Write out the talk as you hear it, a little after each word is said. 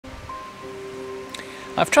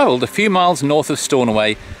I've travelled a few miles north of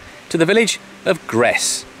Stornoway to the village of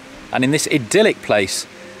Gress, and in this idyllic place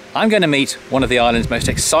I'm going to meet one of the island's most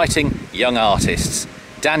exciting young artists,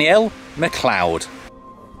 Danielle Macleod.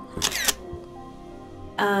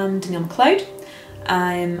 I'm Danielle Macleod.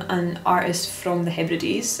 I'm an artist from the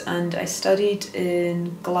Hebrides and I studied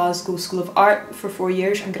in Glasgow School of Art for 4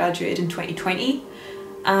 years and graduated in 2020.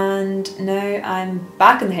 And now I'm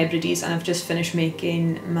back in the Hebrides and I've just finished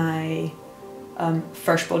making my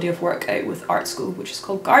first body of work out with art school, which is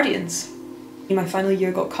called Guardians. My final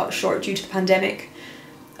year got cut short due to the pandemic,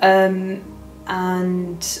 and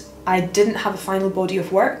I didn't have a final body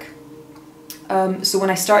of work. So when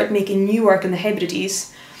I started making new work in the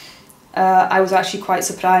Hebrides, I was actually quite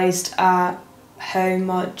surprised at how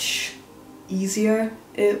much easier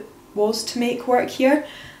it was to make work here.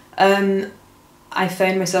 I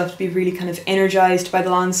found myself to be really kind of energised by the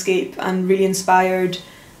landscape and really inspired.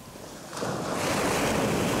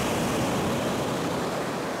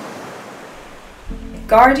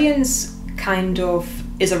 Guardians kind of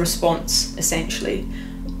is a response, essentially,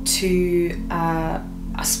 to a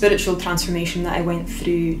spiritual transformation that I went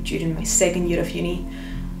through during my second year of uni,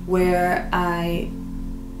 where I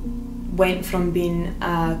went from being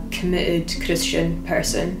a committed Christian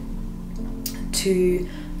person to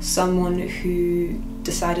someone who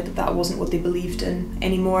decided that that wasn't what they believed in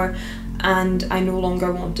anymore, and I no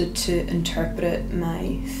longer wanted to interpret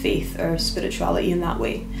my faith or spirituality in that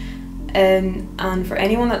way. And for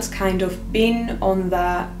anyone that's kind of been on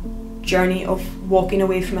that journey of walking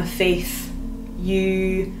away from a faith,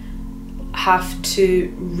 you have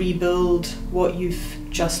to rebuild what you've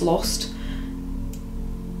just lost,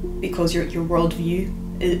 because your worldview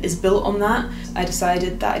is built on that. I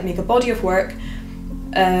decided that I'd make a body of work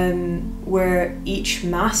where each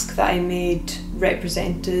mask that I made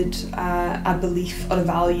represented a belief or a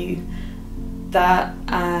value that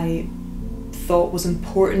I thought was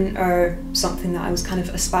important, or something that I was kind of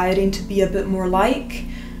aspiring to be a bit more like.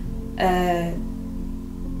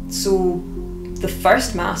 So the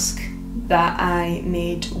first mask that I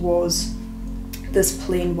made was this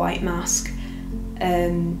plain white mask,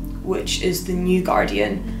 which is the new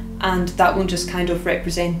Guardian, and that one just kind of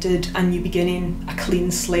represented a new beginning, a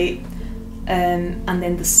clean slate. And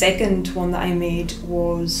then the second one that I made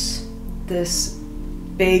was this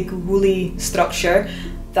big woolly structure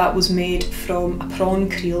that was made from a prawn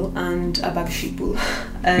creel and a bag of sheep wool,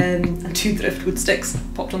 and 2 driftwood sticks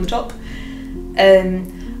popped on the top. And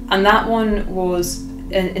that one was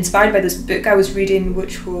inspired by this book I was reading,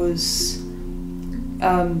 which was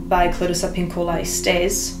by Clarissa Pinkola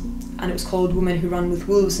Estes, and it was called Women Who Run With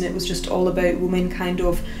Wolves, and it was just all about women kind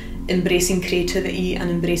of embracing creativity and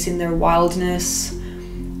embracing their wildness.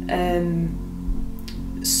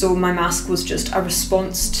 So my mask was just a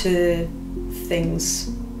response to things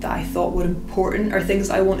that I thought were important, or things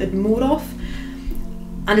I wanted more of.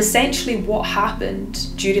 And essentially what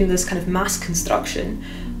happened during this kind of mask construction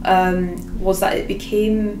was that it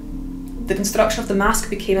became, the construction of the mask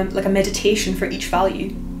became like a meditation for each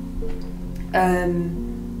value.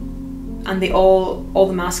 And they all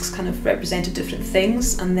the masks kind of represented different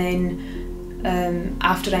things, and then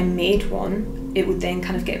after I made one, it would then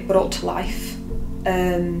kind of get brought to life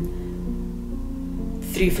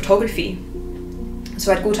through photography.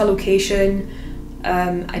 So I'd go to a location,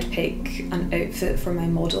 I'd pick an outfit for my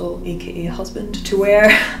model, aka husband, to wear,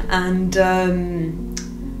 and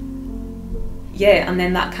yeah, and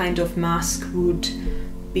then that kind of mask would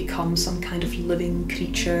become some kind of living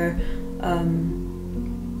creature,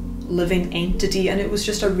 living entity, and it was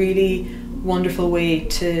just a really wonderful way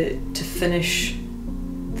to finish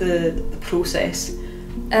the process.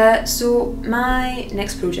 So my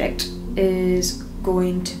next project is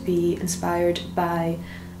going to be inspired by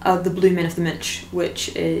the Blue Men of the Minch,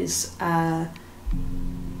 which is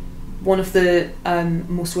one of the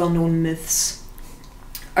most well-known myths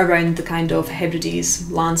around the kind of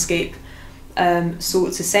Hebrides landscape. So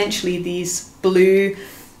it's essentially these blue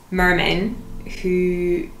mermen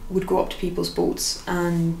who would go up to people's boats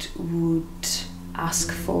and would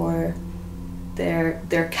ask for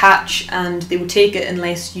their catch, and they would take it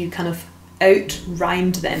unless you kind of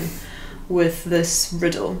out-rhymed them with this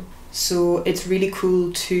riddle. So it's really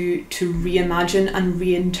cool to reimagine and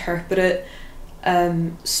reinterpret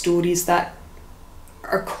stories that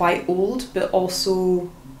are quite old but also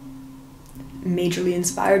majorly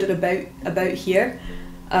inspired about here,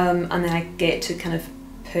 and then I get to kind of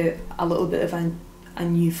put a little bit of a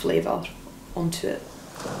new flavour onto it.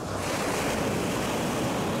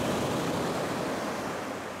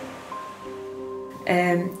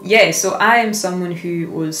 Yeah, so I am someone who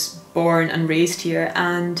was born and raised here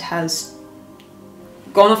and has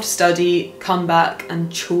gone off to study, come back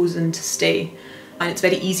and chosen to stay. And it's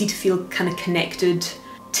very easy to feel kind of connected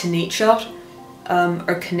to nature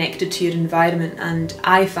or connected to your environment, and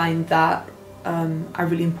I find that a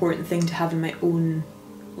really important thing to have in my own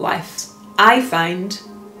life. I find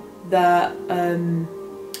that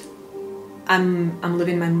I'm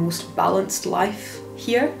living my most balanced life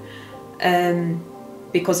here,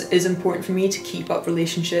 because it is important for me to keep up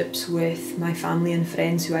relationships with my family and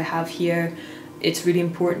friends who I have here. It's really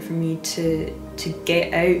important for me to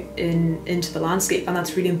get out into the landscape, and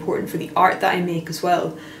that's really important for the art that I make as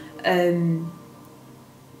well.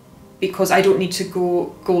 Because I don't need to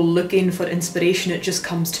go looking for inspiration, it just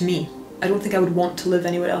comes to me. I don't think I would want to live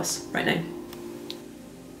anywhere else right now.